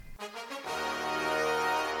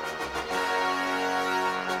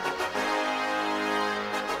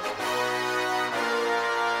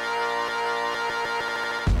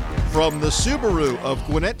From the Subaru of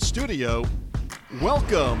Gwinnett Studio,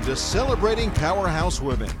 welcome to Celebrating Powerhouse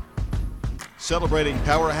Women. Celebrating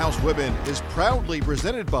Powerhouse Women is proudly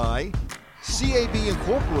presented by CAB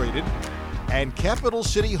Incorporated and Capital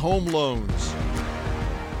City Home Loans.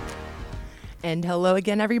 And hello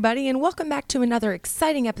again, everybody, and welcome back to another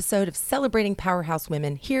exciting episode of Celebrating Powerhouse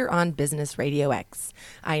Women here on Business Radio X.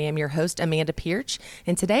 I am your host, Amanda Pierce,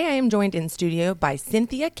 and today I am joined in studio by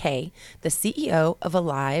Cynthia Kay, the CEO of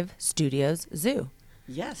Alive Studios Zoo.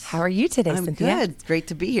 Yes. How are you today, I'm Cynthia? good. It's great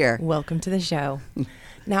to be here. Welcome to the show.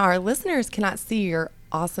 Now, our listeners cannot see your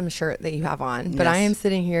awesome shirt that you have on, but Yes. I am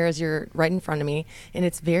sitting here as you're right in front of me, and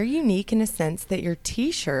it's very unique in a sense that your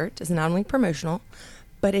T-shirt is not only promotional,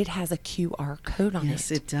 but it has a QR code on it.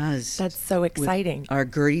 Yes, it does. That's so exciting. With our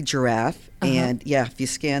Gertie giraffe. And yeah, if you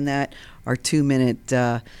scan that, our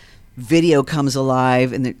 2-minute video comes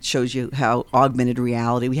alive and it shows you how augmented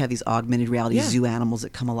reality, we have these augmented reality zoo animals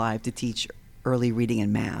that come alive to teach early reading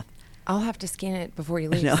and math. I'll have to scan it before you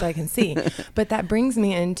leave so I can see. But that brings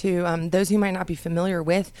me into those who might not be familiar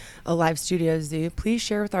with Alive Studios Zoo. Please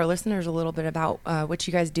share with our listeners a little bit about what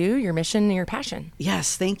you guys do, your mission, and your passion.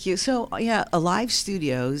 Yes, thank you. So, Alive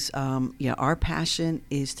Studios, our passion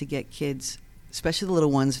is to get kids, especially the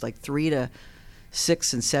little ones like 3 to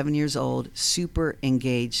 6 and 7 years old, super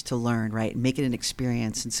engaged to learn, right? Make it an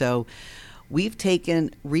experience. And so we've taken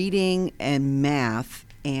reading and math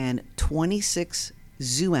and 26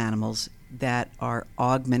 zoo animals that are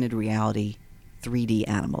augmented reality 3D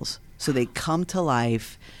animals. So they come to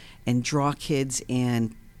life and draw kids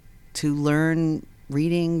in to learn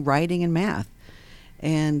reading, writing, and math.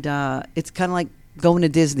 And it's kind of like going to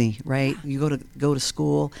Disney, right? You go to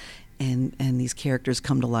school, and these characters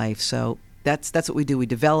come to life. So that's what we do. We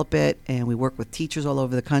develop it, and we work with teachers all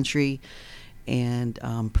over the country, and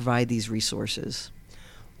provide these resources.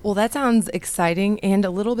 Well, that sounds exciting and a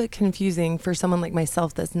little bit confusing for someone like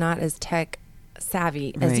myself that's not as tech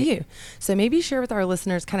savvy as you. So maybe share with our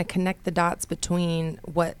listeners, kind of connect the dots between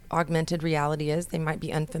what augmented reality is. They might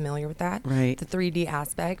be unfamiliar with that, right? The 3D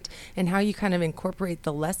aspect, and how you kind of incorporate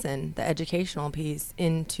the lesson, the educational piece,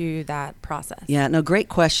 into that process. Yeah, no, great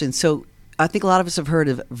question. So I think a lot of us have heard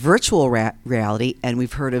of virtual reality, and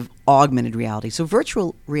we've heard of augmented reality. So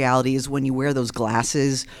virtual reality is when you wear those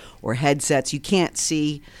glasses or headsets. You can't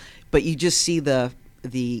see, but you just see the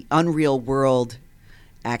unreal world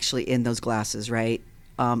actually in those glasses, right?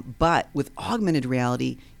 But with augmented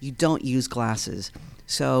reality, you don't use glasses.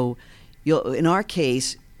 So in our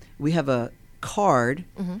case, we have a card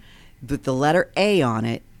with the letter A on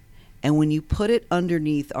it. And when you put it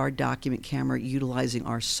underneath our document camera utilizing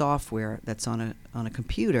our software that's on a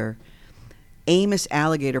computer, Amos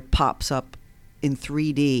Alligator pops up in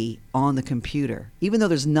 3D on the computer, even though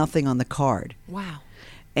there's nothing on the card. Wow.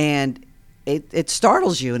 And it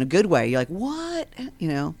startles you in a good way. You're like, what?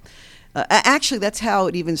 Actually, that's how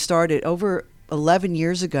it even started. Over 11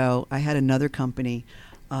 years ago, I had another company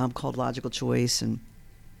called Logical Choice, and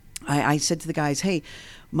I said to the guys, hey,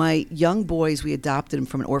 my young boys, we adopted them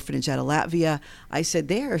from an orphanage out of Latvia. I said,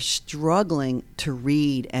 they are struggling to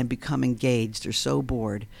read and become engaged. They're so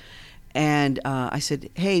bored. And I said,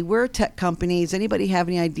 hey, we're a tech company. Does anybody have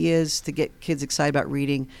any ideas to get kids excited about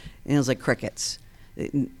reading? And it was like crickets.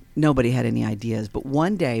 Nobody had any ideas. But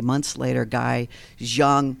one day, months later, a guy, he's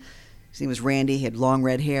young, his name was Randy, he had long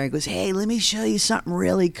red hair. He goes, hey, let me show you something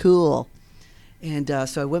really cool. And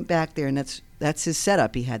so I went back there, and that's his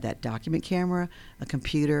setup. He had that document camera, a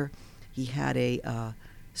computer. He had a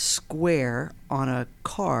square on a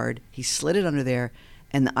card. He slid it under there,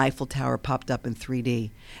 and the Eiffel Tower popped up in 3D.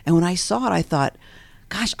 And when I saw it, I thought,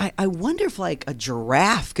 gosh, I wonder if like a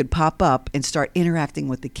giraffe could pop up and start interacting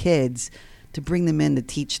with the kids to bring them in to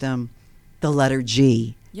teach them the letter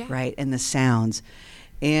G, right, and the sounds.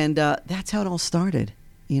 And that's how it all started,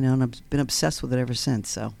 and I've been obsessed with it ever since.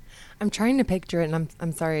 So I'm trying to picture it, and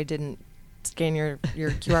I'm sorry I didn't scan your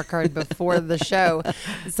QR card before the show.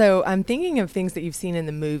 So I'm thinking of things that you've seen in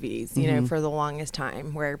the movies, for the longest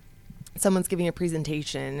time, where someone's giving a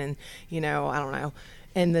presentation and, I don't know,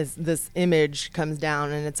 and this image comes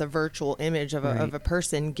down and it's a virtual image of a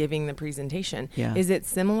person giving the presentation. Yeah. Is it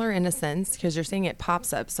similar in a sense? Because you're saying it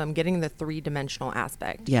pops up, so I'm getting the 3-dimensional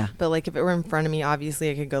aspect. Yeah. But like if it were in front of me, obviously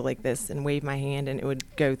I could go like this and wave my hand and it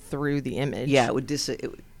would go through the image. Yeah, it would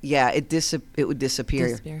disappear.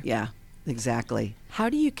 Yeah, exactly. How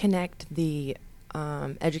do you connect the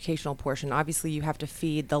educational portion? Obviously you have to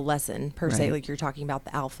feed the lesson per se, like you're talking about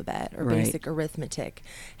the alphabet or basic arithmetic.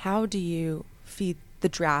 How do you feed the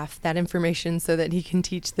giraffe that information so that he can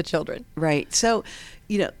teach the children? Right. So,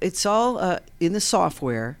 it's all in the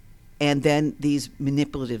software, and then these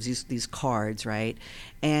manipulatives, these cards, right?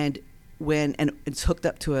 And it's hooked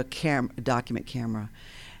up to a document camera.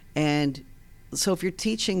 And so if you're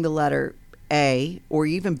teaching the letter A, or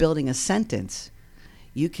even building a sentence,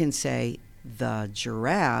 you can say, the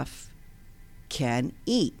giraffe can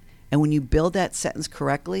eat. And when you build that sentence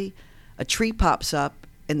correctly, a tree pops up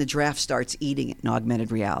and the giraffe starts eating it in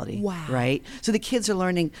augmented reality. Wow. Right? So the kids are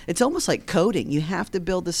learning, it's almost like coding. You have to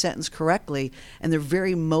build the sentence correctly, and they're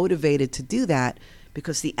very motivated to do that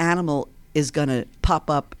because the animal is going to pop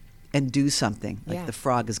up and do something. Like the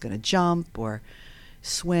frog is going to jump or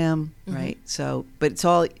swim, right? So, but it's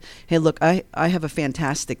all, hey, look, I have a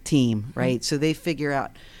fantastic team, right? So they figure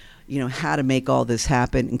out, how to make all this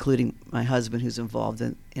happen, including my husband, who's involved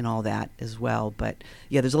in all that as well. But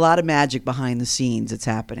yeah, there's a lot of magic behind the scenes that's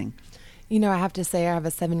happening. I have to say, I have a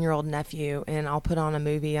 7-year-old nephew, and I'll put on a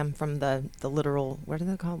movie. I'm from the literal, what are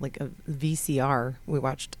they called? Like a VCR. We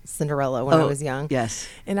watched Cinderella when I was young. Yes.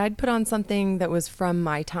 And I'd put on something that was from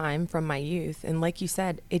my time, from my youth. And like you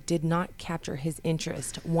said, it did not capture his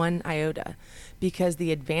interest one iota, because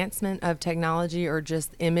the advancement of technology or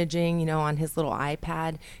just imaging, on his little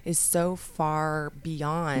iPad is so far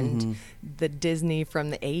beyond the Disney from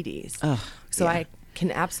the 80s. So I can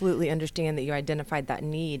absolutely understand that you identified that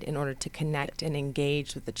need in order to connect and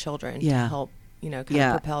engage with the children to help, kind of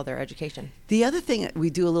propel their education. The other thing that we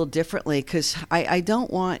do a little differently, because I don't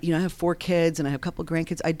want, I have 4 kids and I have a couple of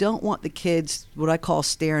grandkids. I don't want the kids, what I call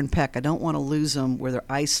stare and peck. I don't want to lose them where they're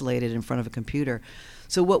isolated in front of a computer.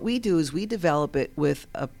 So what we do is we develop it with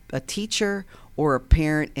a teacher or a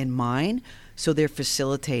parent in mind. So they're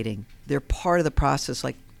facilitating. They're part of the process.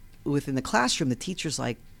 Like within the classroom, the teacher's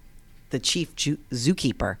like the chief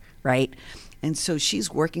zookeeper, right? And so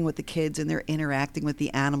she's working with the kids and they're interacting with the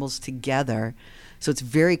animals together. So it's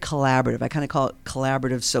very collaborative. I kind of call it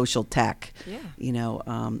collaborative social tech. Yeah.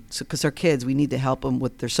 So because our kids, we need to help them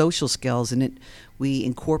with their social skills, and we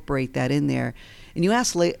incorporate that in there. And you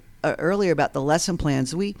asked earlier about the lesson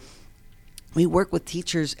plans. We work with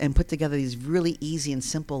teachers and put together these really easy and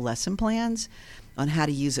simple lesson plans on how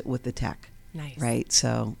to use it with the tech. Nice. Right?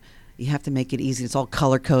 So you have to make it easy. It's all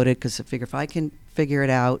color-coded because I figure if I can figure it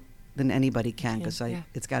out, then anybody can, because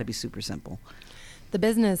it's got to be super simple. The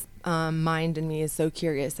business mind in me is so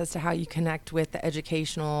curious as to how you connect with the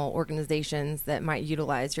educational organizations that might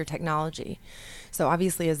utilize your technology. So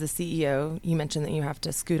obviously, as the CEO, you mentioned that you have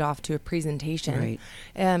to scoot off to a presentation.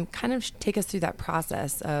 Right. Kind of take us through that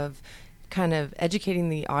process of kind of educating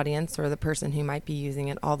the audience or the person who might be using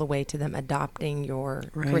it all the way to them adopting your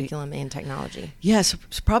curriculum and technology. Yes,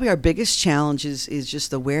 so probably our biggest challenge is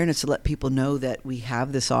just awareness to let people know that we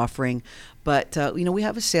have this offering. But, we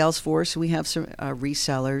have a sales force, we have some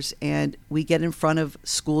resellers, and we get in front of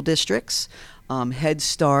school districts, Head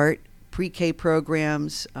Start, pre-K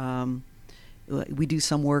programs. We do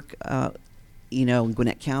some work, in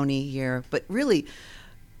Gwinnett County here, but really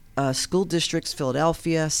school districts,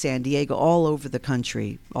 Philadelphia, San Diego, all over the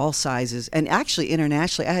country, all sizes, and actually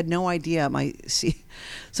internationally. I had no idea.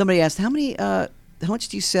 Somebody asked, how much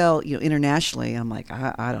do you sell, internationally? I'm like,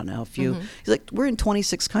 I don't know, a few. He's like, we're in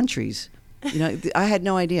 26 countries. I had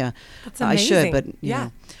no idea. That's amazing. I should, but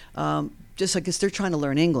just I guess they're trying to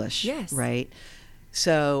learn English. Yes. Right.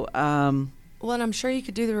 So. Well, and I'm sure you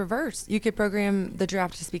could do the reverse. You could program the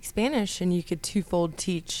giraffe to speak Spanish, and you could twofold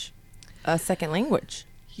teach a second language.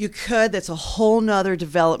 You could. That's a whole nother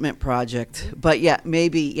development project. But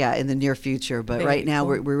maybe in the near future. But right now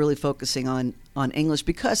we're really focusing on English,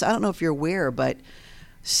 because I don't know if you're aware, but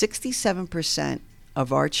 67%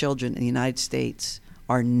 of our children in the United States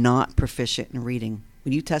are not proficient in reading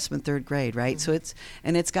when you test them in 3rd grade, right? So it's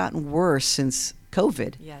gotten worse since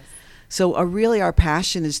COVID. Yes. So our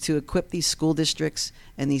passion is to equip these school districts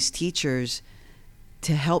and these teachers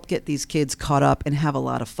to help get these kids caught up and have a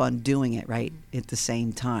lot of fun doing it, right, at the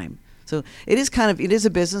same time. So it is a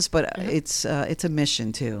business, but it's a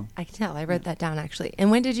mission too. I can tell. I wrote that down, actually.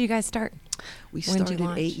 And when did you guys start? We started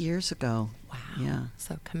 8 years ago. Wow. Yeah.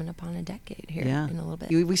 So coming up on a decade here in a little bit.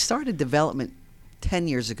 We started development 10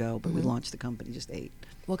 years ago, but we launched the company just 8.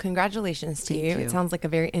 Well, congratulations to Thank you. It sounds like a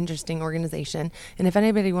very interesting organization. And if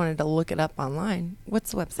anybody wanted to look it up online,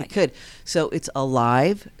 what's the website? You could. So it's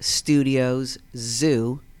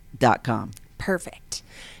AliveStudiosZoo.com. Perfect.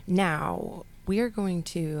 Now, we are going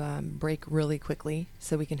to break really quickly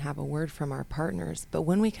so we can have a word from our partners. But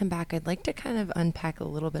when we come back, I'd like to kind of unpack a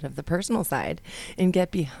little bit of the personal side and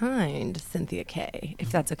get behind Cynthia Kay,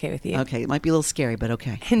 if that's okay with you. Okay. It might be a little scary, but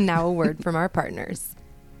okay. And now a word from our partners.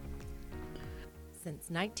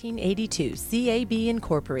 Since 1982, CAB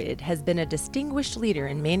Incorporated has been a distinguished leader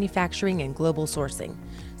in manufacturing and global sourcing,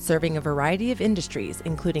 serving a variety of industries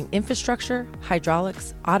including infrastructure,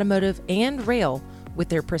 hydraulics, automotive, and rail with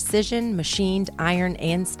their precision machined iron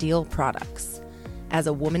and steel products. As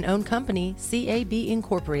a woman-owned company, CAB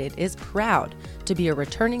Incorporated is proud to be a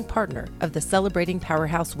returning partner of the Celebrating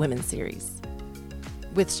Powerhouse Women series.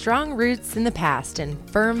 With strong roots in the past and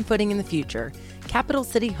firm footing in the future, Capital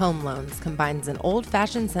City Home Loans combines an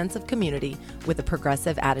old-fashioned sense of community with a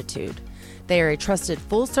progressive attitude. They are a trusted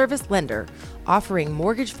full-service lender, offering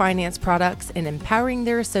mortgage finance products and empowering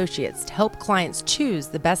their associates to help clients choose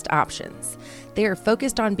the best options. They are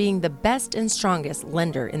focused on being the best and strongest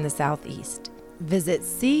lender in the Southeast. Visit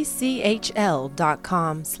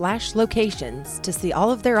cchl.com/locations to see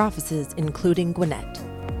all of their offices, including Gwinnett.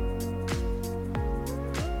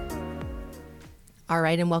 All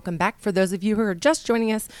right, and welcome back. For those of you who are just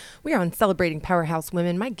joining us, we are on Celebrating Powerhouse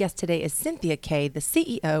Women. My guest today is Cynthia Kay, the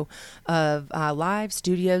CEO of Live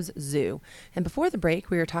Studios Zoo. And before the break,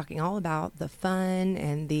 we were talking all about the fun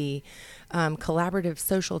and the collaborative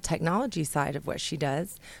social technology side of what she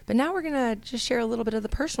does. But now we're going to just share a little bit of the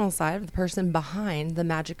personal side of the person behind the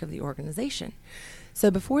magic of the organization. So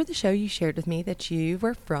before the show, you shared with me that you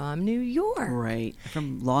were from New York. Right,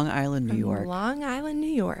 from Long Island, New York. Long Island, New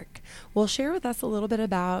York. Well, share with us a little bit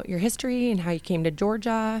about your history and how you came to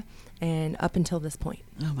Georgia and up until this point.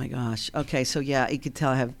 Oh my gosh. Okay, so yeah, you could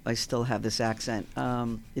tell I still have this accent.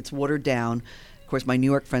 It's watered down. Of course, my New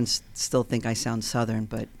York friends still think I sound Southern,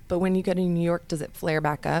 but when you go to New York, does it flare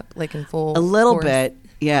back up, like in full? A little force? bit,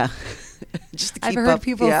 yeah. Just to keep I've heard up,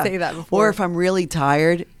 people say that before. Or if I'm really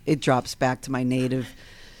tired, it drops back to my native,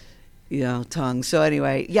 tongue. So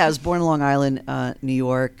anyway, yeah, I was born in Long Island, New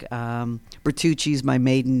York. Bertucci's my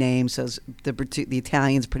maiden name, so the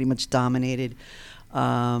Italians pretty much dominated,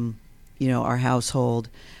 our household.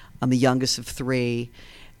 I'm the youngest of three.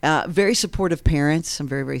 Very supportive parents. I'm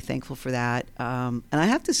very, very thankful for that. And I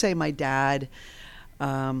have to say, my dad,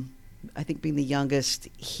 I think being the youngest,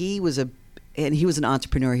 he was an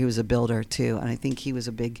entrepreneur. He was a builder too, and I think he was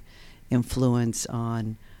a big influence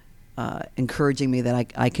on encouraging me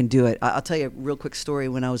that I can do it. I'll tell you a real quick story.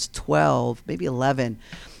 When I was 12, maybe 11,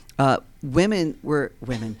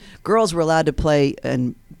 girls were allowed to play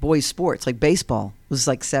in boys' sports like baseball. It was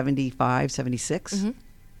like 75, 76. Mm-hmm.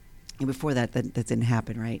 And before that didn't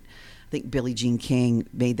happen, right? I think Billie Jean King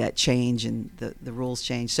made that change and the rules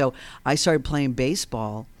changed. So I started playing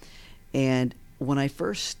baseball, and when I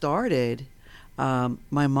first started,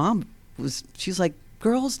 my mom she's like,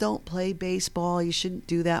 girls don't play baseball. You shouldn't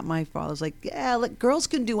do that. My father was like, yeah, look, girls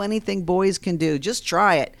can do anything boys can do. Just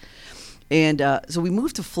try it. And so we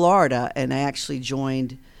moved to Florida, and I actually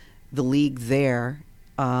joined the league there.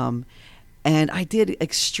 And I did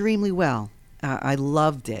extremely well. I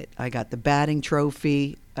loved it. I got the batting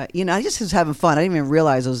trophy. I just was having fun. I didn't even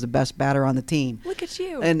realize I was the best batter on the team. Look at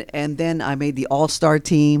you. And then I made the all-star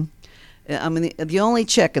team. I'm the only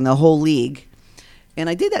chick in the whole league. And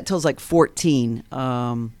I did that till I was like 14.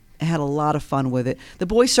 I had a lot of fun with it. The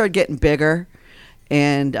boys started getting bigger,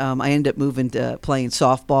 and I ended up moving to playing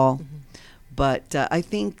softball. Mm-hmm. But I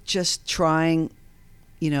think just trying,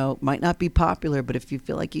 might not be popular, but if you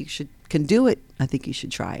feel like you can do it, I think you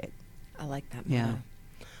should try it. I like that motto. Yeah.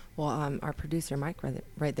 Well, our producer, Mike,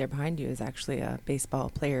 right there behind you, is actually a baseball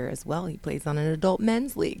player as well. He plays on an adult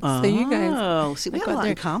men's league. So you guys... see, we have a lot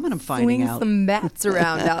in common, I'm finding out. Swing some bats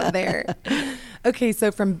around out there. Okay,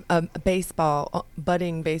 so from a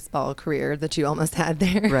budding baseball career that you almost had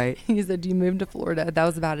there. Right. You said you moved to Florida. That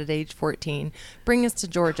was about at age 14. Bring us to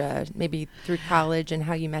Georgia, maybe through college and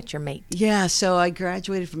how you met your mate. Yeah, so I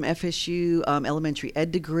graduated from FSU, elementary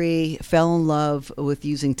ed degree, fell in love with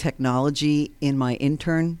using technology in my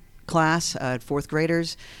intern class, fourth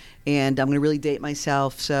graders. And I'm going to really date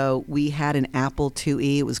myself. So we had an Apple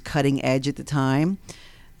IIe. It was cutting edge at the time.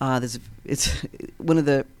 It's one of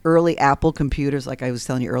the early Apple computers, like I was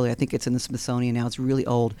telling you earlier. I think it's in the Smithsonian now. It's really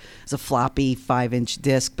old. It's a floppy 5-inch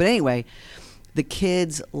disc. But anyway, the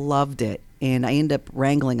kids loved it. And I ended up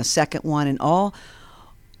wrangling a second one. And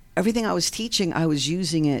everything I was teaching, I was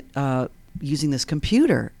using it, using this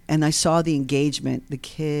computer. And I saw the engagement. The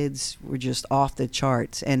kids were just off the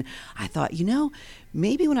charts. And I thought,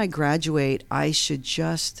 maybe when I graduate, I should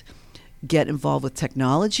just get involved with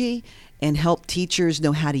technology and help teachers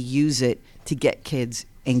know how to use it to get kids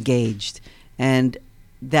engaged. And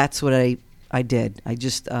that's what I did. I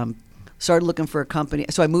just started looking for a company.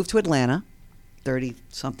 So I moved to Atlanta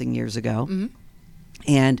 30-something years ago. Mm-hmm.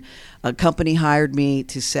 And a company hired me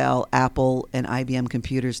to sell Apple and IBM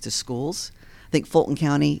computers to schools. I think Fulton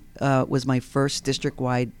County was my first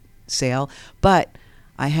district-wide sale, but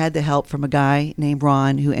I had the help from a guy named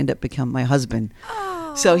Ron who ended up becoming my husband.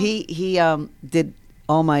 Oh. So he did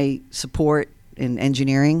all my support and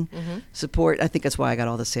engineering support. I think that's why I got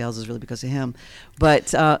all the sales, is really because of him.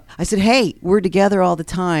 But I said, hey, we're together all the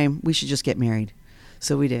time. We should just get married.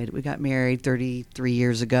 So we did. We got married 33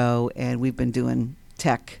 years ago, and we've been doing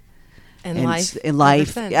tech And life. in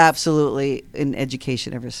life, ever since. absolutely, in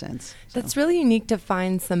education ever since. So. That's really unique to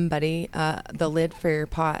find somebody, the lid for your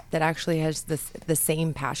pot, that actually has the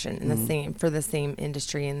same passion and the same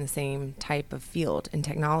industry and the same type of field in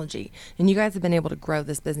technology. And you guys have been able to grow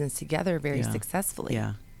this business together very successfully.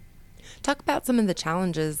 Yeah. Talk about some of the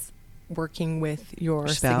challenges working with your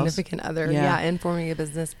Spouse? significant other, and forming a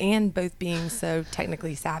business, and both being so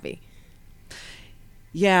technically savvy.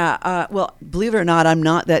 Yeah, well, believe it or not, I'm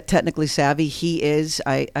not that technically savvy. He is.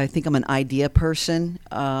 I think I'm an idea person.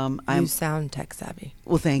 You sound tech savvy.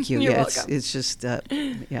 Well, thank you. You're yeah, welcome. it's just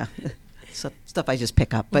stuff I just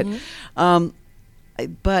pick up. But I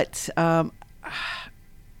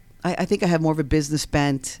think I have more of a business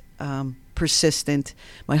bent, persistent.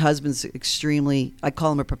 My husband's extremely. I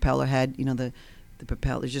call him a propeller head. You know, the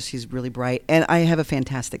propeller. He's really bright, and I have a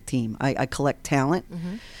fantastic team. I collect talent.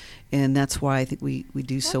 And that's why I think we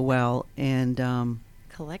do so well. And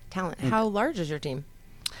Collect talent. How large is your team?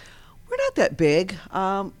 we're not that big.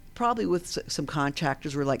 Probably with some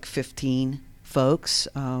contractors, we're like 15 folks,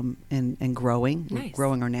 and growing. Nice. We're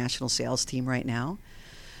growing our national sales team right now.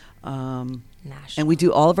 National. And we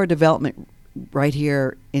do all of our development right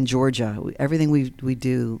here in Georgia. Everything we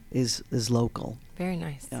do is local. Very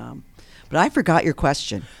nice. But I forgot your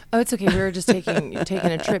question. Oh, it's okay. We were just taking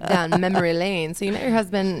a trip down memory lane. So you met your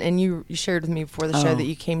husband, and you shared with me before the show that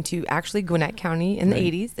you came to actually Gwinnett County in the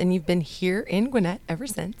 80s, and you've been here in Gwinnett ever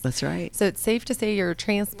since. That's right. So it's safe to say you're a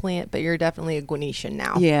transplant, but you're definitely a Gwinnetian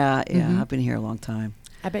now. Yeah. I've been here a long time.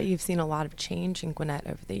 I bet you've seen a lot of change in Gwinnett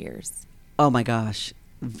over the years. Oh my gosh.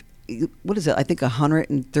 What is it? I think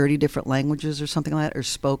 130 different languages or something like that are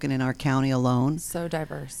spoken in our county alone. So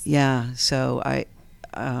diverse. Yeah. So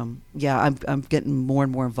I'm getting more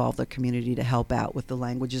and more involved in the community to help out with the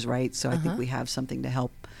languages, right? So I think we have something to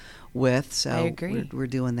help with. So I agree. We're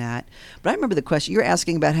doing that. But I remember the question you're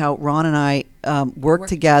asking about how Ron and I work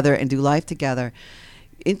together and do life together.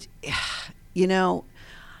 There's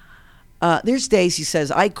days he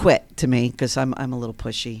says, I quit to me because I'm a little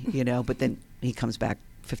pushy, but then he comes back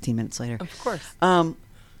 15 minutes later. Of course.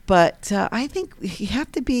 But I think you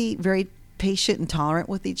have to be very patient and tolerant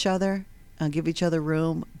with each other, give each other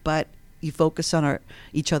room, but you focus on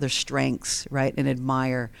each other's strengths, right, and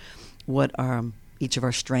admire what each of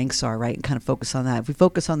our strengths are, right, and kind of focus on that. If we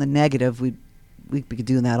focus on the negative, we could be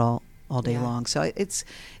doing that all day long. So it's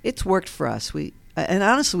worked for us. And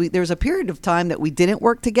honestly, there was a period of time that we didn't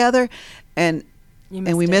work together, and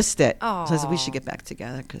we missed it. So I said we should get back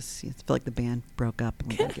together because I feel like the band broke up and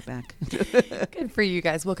we got to get back. Good for you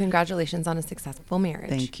guys. Well, congratulations on a successful marriage.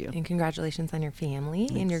 Thank you. And congratulations on your family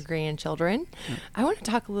and your grandchildren. Yeah. I want to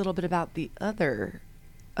talk a little bit about the other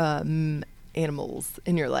animals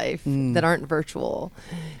in your life that aren't virtual.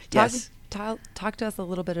 Yes. Talk to us a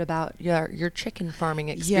little bit about your chicken farming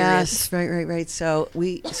experience. Yes, right. So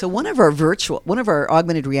one of our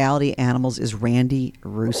augmented reality animals is Randy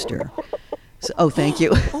Rooster. So, thank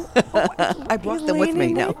you. I brought them with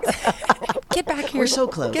me now. Get back here. We're so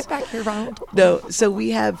close. Get back here, Ronald. No, so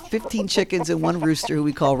we have 15 chickens and one rooster who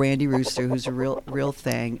we call Randy Rooster, who's a real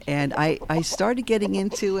thing. And I started getting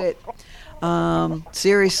into it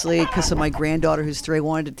seriously because of my granddaughter who's 3. I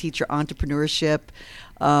wanted to teach her entrepreneurship.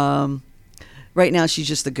 Right now, she's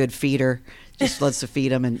just a good feeder. Just loves to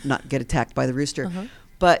feed them and not get attacked by the rooster.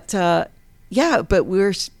 But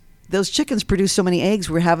those chickens produce so many eggs,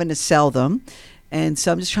 we're having to sell them. And so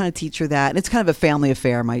I'm just trying to teach her that. And it's kind of a family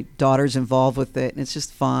affair. My daughter's involved with it, and it's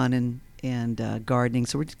just fun and gardening.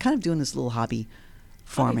 So we're kind of doing this little hobby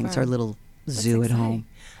farming. It's our little zoo at home.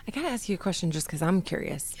 I got to ask you a question just because I'm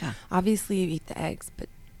curious. Yeah. Obviously, you eat the eggs, but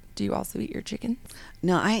do you also eat your chickens?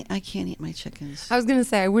 No, I can't eat my chickens. I was going to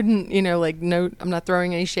say, I wouldn't, no, I'm not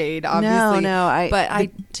throwing any shade, obviously. No,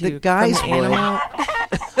 the guys from an animal.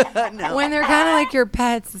 No. When they're kind of like your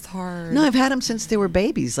pets, it's hard. No, I've had them since they were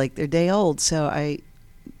babies, like they're day old. So I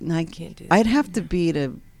can't do that. I'd have to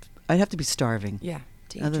be starving. Yeah.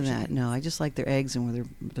 Other than that, no, I just like their eggs, and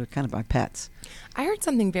they're kind of my pets. I heard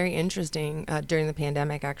something very interesting during the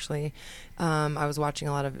pandemic, actually. I was watching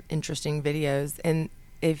a lot of interesting videos, and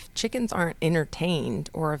if chickens aren't entertained,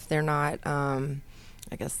 or if they're not,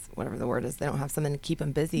 I guess whatever the word is, they don't have something to keep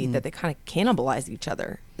them busy, that they kind of cannibalize each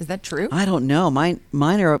other. Is that true? I don't know. Mine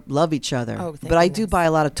love each other. Oh, but I do goodness. buy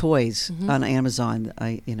a lot of toys on Amazon.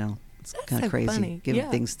 It's That's kind of so crazy. funny. Give Yeah.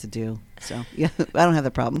 them things to do. So yeah, I don't have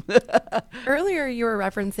that problem. Earlier, you were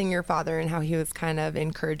referencing your father and how he was kind of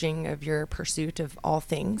encouraging of your pursuit of all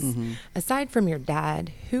things. Mm-hmm. Aside from your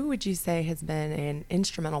dad, who would you say has been an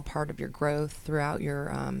instrumental part of your growth throughout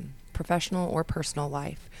your professional or personal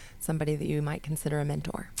life? Somebody that you might consider a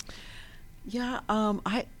mentor? Yeah,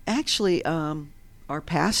 I actually, our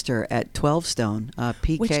pastor at 12 Stone,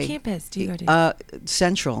 PK. Which campus do you go to?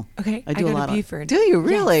 Central. Okay, I do I a go lot to Buford. Do you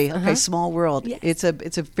really? Yes, Okay, small world. Yes.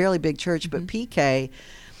 It's a fairly big church, but PK,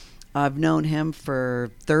 I've known him for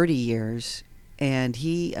 30 years, and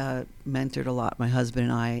he mentored a lot. My husband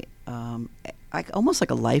and I almost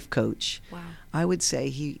like a life coach. Wow. I would say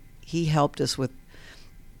he helped us with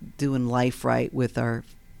doing life right with our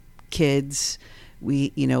kids.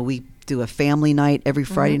 We do a family night every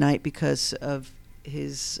Friday night because of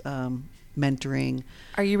his mentoring.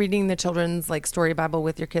 Are you reading the children's story Bible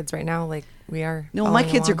with your kids right now? Like we are? No, my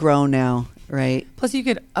kids are grown now, right? Plus you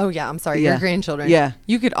could, I'm sorry, Yeah. your grandchildren. Yeah.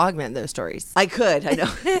 You could augment those stories. I could. I know.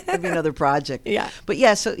 That'd be another project. Yeah. But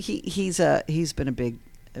yeah, so he's been a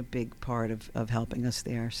big part of helping us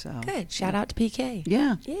there. So Good. Shout out to PK.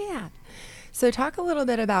 Yeah. Yeah. So talk a little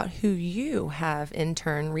bit about who you have in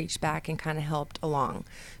turn reached back and kind of helped along,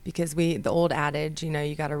 because the old adage,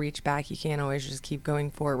 you got to reach back. You can't always just keep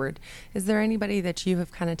going forward. Is there anybody that you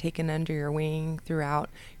have kind of taken under your wing throughout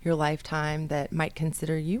your lifetime that might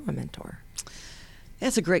consider you a mentor?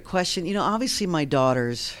 That's a great question. Obviously my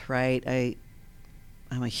daughters, right?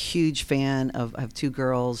 I'm a huge fan of. I have two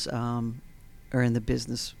girls, are in the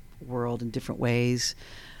business world in different ways,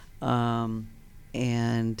 and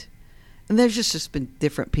there's just been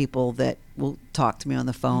different people that will talk to me on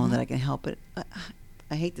the phone that I can help. But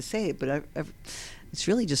I hate to say it, but it's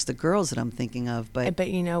really just the girls that I'm thinking of. But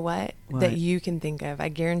you know what? That you can think of. I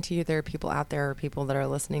guarantee you there are people out there or people that are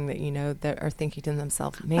listening that that are thinking to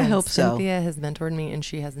themselves, man, I hope Cynthia has mentored me and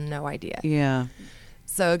she has no idea. Yeah.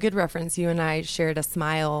 So a good reference, you and I shared a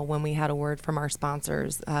smile when we had a word from our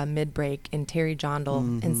sponsors mid-break, and Terry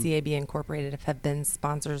Jondal and CAB Incorporated have been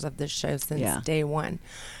sponsors of this show since day one.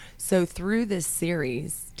 So through this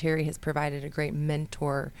series, Terry has provided a great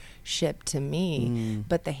mentorship to me,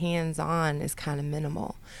 but the hands-on is kind of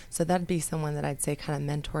minimal. So that'd be someone that I'd say kind of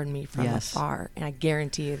mentored me from afar. And I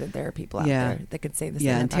guarantee you that there are people out there that could say the same.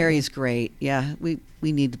 Yeah, and about Terry's me. great. Yeah, we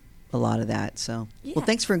need a lot of that. So, well,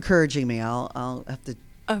 thanks for encouraging me. I'll have to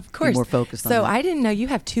be more focused on that. So I didn't know you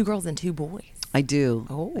have 2 girls and 2 boys. I do.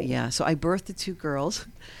 Oh. Yeah, so I birthed the 2 girls.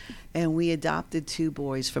 And we adopted 2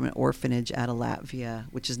 boys from an orphanage out of Latvia,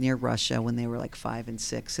 which is near Russia, when they were like 5 and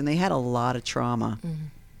 6. And they had a lot of trauma.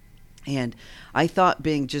 And I thought,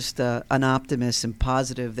 being just an optimist and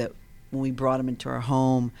positive, that when we brought them into our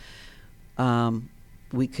home,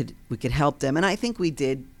 we could help them. And I think we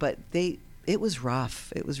did, but it was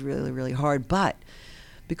rough. It was really, really hard. But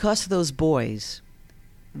because of those boys,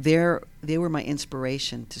 they were my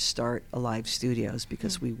inspiration to start Alive Studios,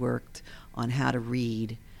 because we worked on how to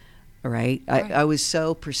read. Right? I was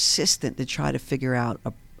so persistent to try to figure out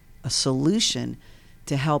a solution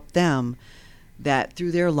to help them, that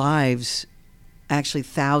through their lives, actually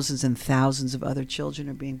thousands and thousands of other children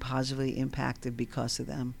are being positively impacted because of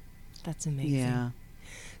them. That's amazing. Yeah.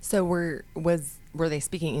 So were they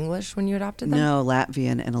speaking English when you adopted them? No,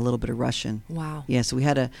 Latvian and a little bit of Russian. Wow. Yeah, so we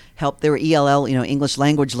had to help. They were ELL, English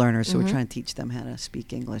language learners, so we're trying to teach them how to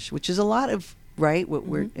speak English, which is a lot of, right? What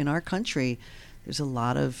we're in our country. There's a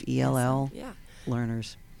lot of ELL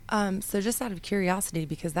learners. So just out of curiosity,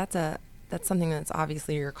 because that's something that's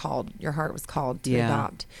obviously your heart was called to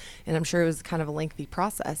adopt, and I'm sure it was kind of a lengthy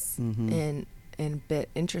process and a bit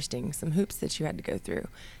interesting, some hoops that you had to go through.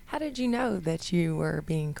 How did you know that you were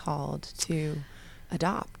being called to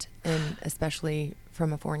adopt, and especially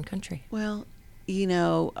from a foreign country? Well,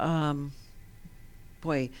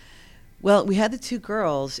 well, we had the 2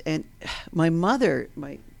 girls, and my mother,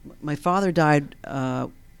 my father died a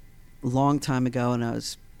long time ago, and I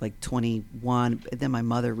was like 21. And then my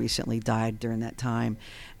mother recently died during that time,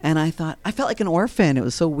 and I felt like an orphan. It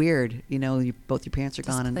was so weird, both your parents are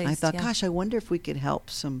gone, and I thought, gosh, I wonder if we could help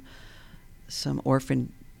some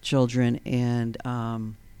orphan children. And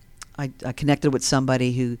I connected with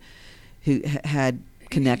somebody who had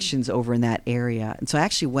connections over in that area, and so I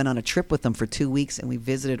actually went on a trip with them for 2 weeks, and we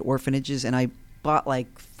visited orphanages, and I bought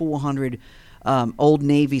like 400 Old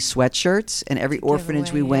Navy sweatshirts, and every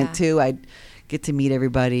orphanage we went to, I'd get to meet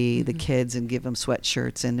everybody, the kids, and give them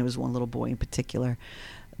sweatshirts. And there was one little boy in particular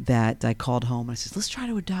that I called home, and I said, let's try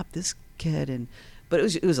to adopt this kid. But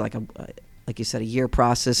it was like like you said, a year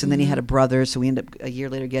process, and then he had a brother, so we ended up a year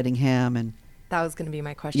later getting him. And that was going to be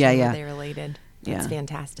my question. Yeah. Were they related? That's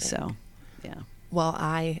fantastic. So, yeah. Well,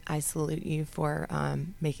 I salute you for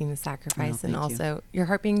making the sacrifice, and thank you. also your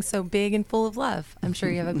heart being so big and full of love. I'm sure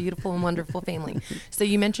you have a beautiful and wonderful family. So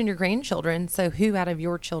you mentioned your grandchildren. So who out of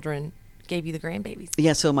your children gave you the grandbabies?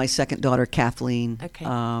 Yeah, so my second daughter, Kathleen, Okay.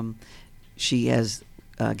 she has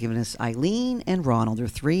given us Eileen and Ronald. They're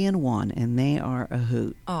 3 and 1, and they are a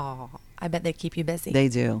hoot. Oh, I bet they keep you busy. They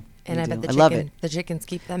do. and They I do. bet I love it. the chickens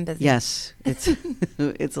keep them busy. Yes, it's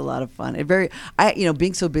it's a lot of fun.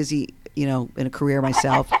 Being so busy, in a career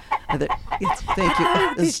myself. Thank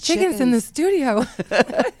you. These Those chickens in the studio.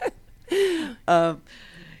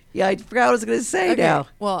 Yeah, I forgot what I was going to say now.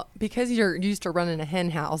 Well, because you're used to running a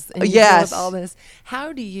hen house and you Yes. deal with all this,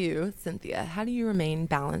 how do you, Cynthia, remain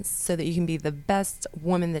balanced so that you can be the best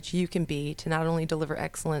woman that you can be to not only deliver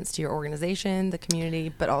excellence to your organization, the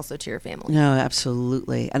community, but also to your family? No,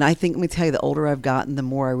 absolutely. And I think, let me tell you, the older I've gotten, the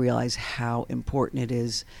more I realize how important it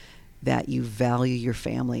is that you value your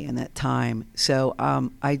family and that time. So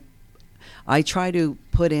I try to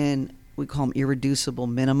put in, we call them irreducible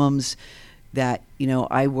minimums, that,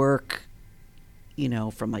 I work,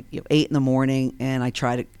 from 8 in the morning, and I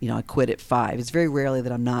try to, I quit at 5. It's very rarely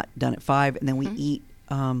that I'm not done at 5, and then we eat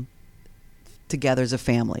together as a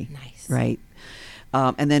family. Nice. Right?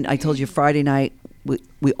 And then I told you Friday night,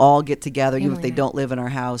 we all get together, even if Family they night. don't live in our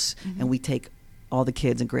house, and we take all the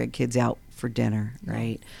kids and grandkids out for dinner,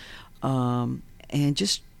 right? And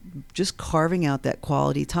just carving out that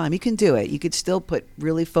quality time. You can do it. You could still put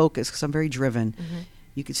really focus, because I'm very driven.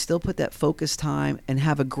 You could still put that focus time and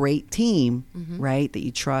have a great team, right, that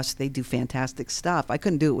you trust. They do fantastic stuff. I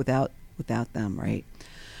couldn't do it without them, right?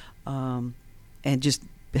 And just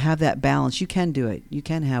have that balance. You can do it. You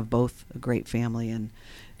can have both a great family and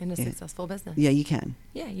In a successful business. yeah, you can.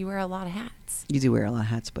 Yeah, you wear a lot of hats. You do wear a lot of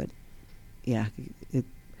hats, but yeah,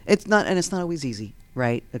 it's not always easy,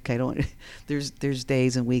 right? Okay, there's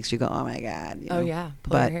days and weeks you go, oh my God. Oh yeah,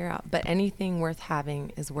 pull your hair out. But anything worth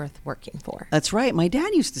having is worth working for. That's right. My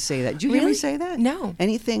dad used to say that. Did you hear me say that? No.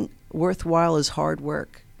 Anything worthwhile is hard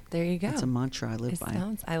work. There you go. That's a mantra I live by.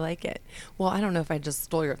 I like it. Well, I don't know if I just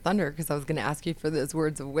stole your thunder, because I was going to ask you for those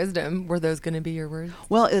words of wisdom. Were those going to be your words?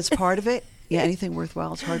 Well, it's part of it. Yeah, anything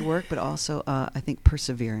worthwhile is hard work, but also I think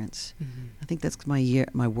perseverance. I think that's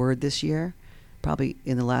my word this year, probably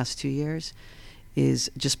in the last 2 years,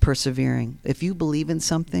 is just persevering. If you believe in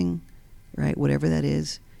something, right, whatever that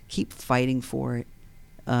is, keep fighting for it.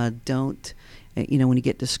 Don't, when you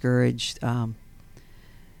get discouraged, if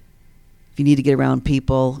you need to get around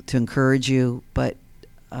people to encourage you, but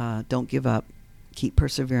don't give up. Keep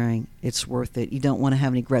persevering. It's worth it. You don't want to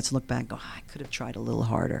have any regrets and look back and go, I could have tried a little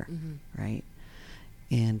harder, right?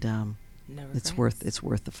 And No it's regrets.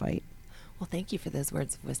 worth the fight. Well, thank you for those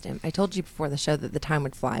words of wisdom. I told you before the show that the time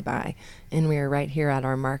would fly by, and we are right here at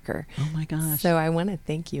our marker. Oh my gosh. So I want to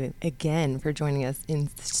thank you again for joining us in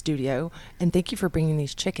the studio, and thank you for bringing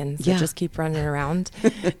these chickens that just keep running around.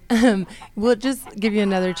 We'll just give you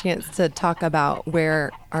another chance to talk about where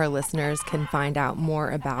our listeners can find out more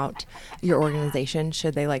about your organization,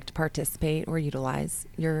 should they like to participate or utilize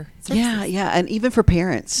your services. Yeah, and even for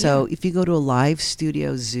parents. So if you go to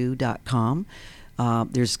livestudiozoo.com,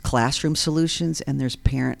 there's classroom solutions and there's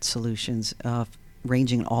parent solutions,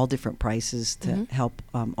 ranging in all different prices to help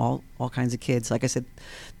all kinds of kids. Like I said,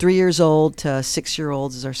 3 years old to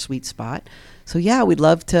 6-year-olds is our sweet spot. So yeah, we'd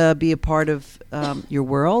love to be a part of your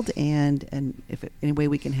world, and if any way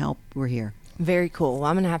we can help, we're here. Very cool. Well,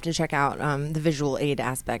 I'm going to have to check out the visual aid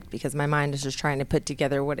aspect, because my mind is just trying to put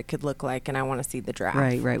together what it could look like, and I want to see the draft.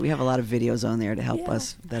 Right. We have a lot of videos on there to help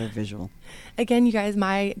us that are visual. Again, you guys,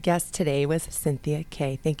 my guest today was Cynthia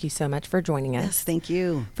Kay. Thank you so much for joining us. Yes, thank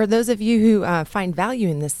you. For those of you who find value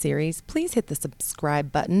in this series, please hit the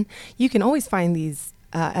subscribe button. You can always find these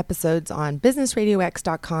episodes on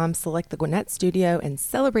businessradiox.com, select the Gwinnett Studio, and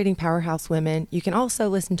Celebrating Powerhouse Women. You can also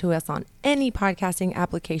listen to us on any podcasting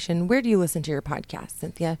application. Where do you listen to your podcast,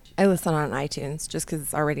 Cynthia? I listen on iTunes just because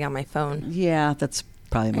it's already on my phone. Yeah, that's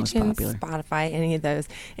probably most iTunes, popular. Spotify, any of those.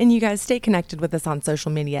 And you guys stay connected with us on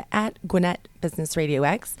social media at Gwinnett Business Radio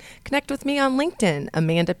X. Connect with me on LinkedIn,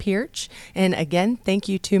 Amanda Pierch. And again, thank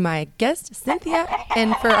you to my guest, Cynthia,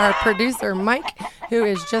 and for our producer, Mike, who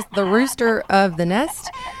is just the rooster of the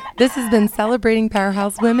nest. This has been Celebrating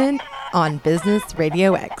Powerhouse Women on Business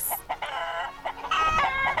Radio X.